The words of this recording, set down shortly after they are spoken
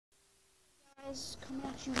guys, coming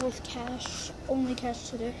at you with cash, only cash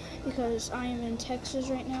today, because I am in Texas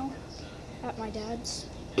right now, at my dad's.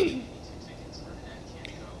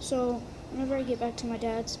 So, whenever I get back to my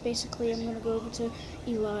dad's, basically I'm going to go over to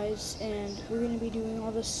Eli's, and we're going to be doing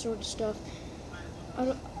all this sort of stuff.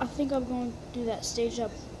 I think I'm going to do that stage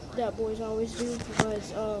that boys always do,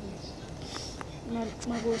 because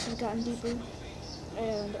my voice has gotten deeper,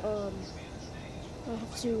 and I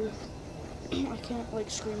have to, I can't like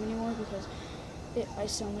scream anymore because I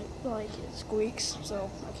sound like it squeaks,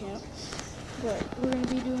 so I can't. But we're gonna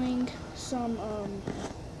be doing some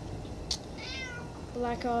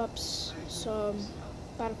Black Ops, some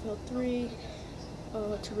Battlefield 3,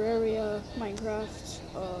 Terraria, Minecraft,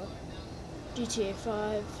 GTA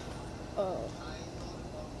 5,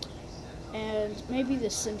 and maybe the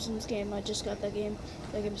Simpsons game. I just got that game.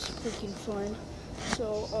 That game's freaking fun.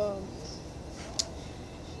 So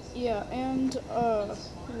yeah, and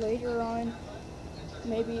later on,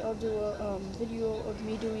 maybe I'll do a video of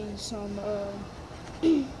me doing some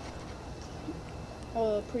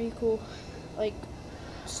pretty cool like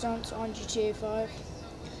stunts on GTA 5.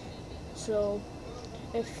 So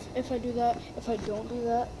if I do that, if I don't do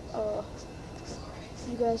that,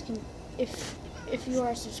 you guys can, if you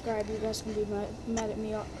are subscribed, you guys can be mad at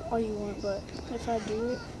me all you want, but if I do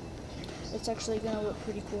it, it's actually gonna look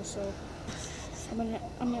pretty cool. So I'm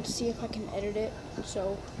gonna see if I can edit it.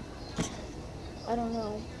 So I don't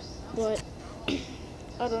know, but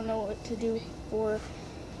I don't know what to do for,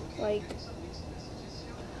 like,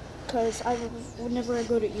 because whenever I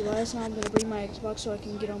go to Eli's now, I'm gonna bring my Xbox so I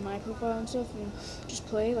can get on my profile and stuff and just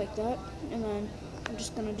play like that, and then I'm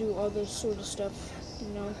just gonna do all this sort of stuff, you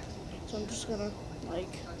know. So I'm just gonna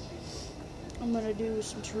I'm gonna do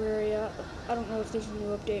some Terraria. I don't know if there's a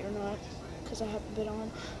new update or not, because I haven't been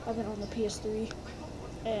on. I've been on the PS3,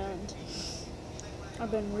 and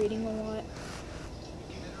I've been reading a lot.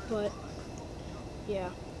 But yeah,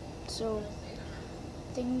 so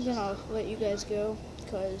I think I'm gonna let you guys go,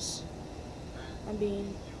 because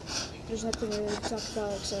there's nothing really to talk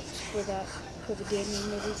about except for the gaming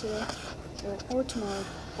maybe today, or tomorrow,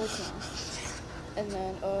 and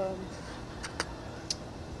then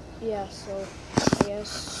yeah. So I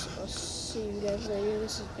guess I'll see you guys later.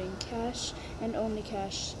 This has been Cash and Only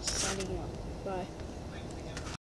Cash signing out. Bye.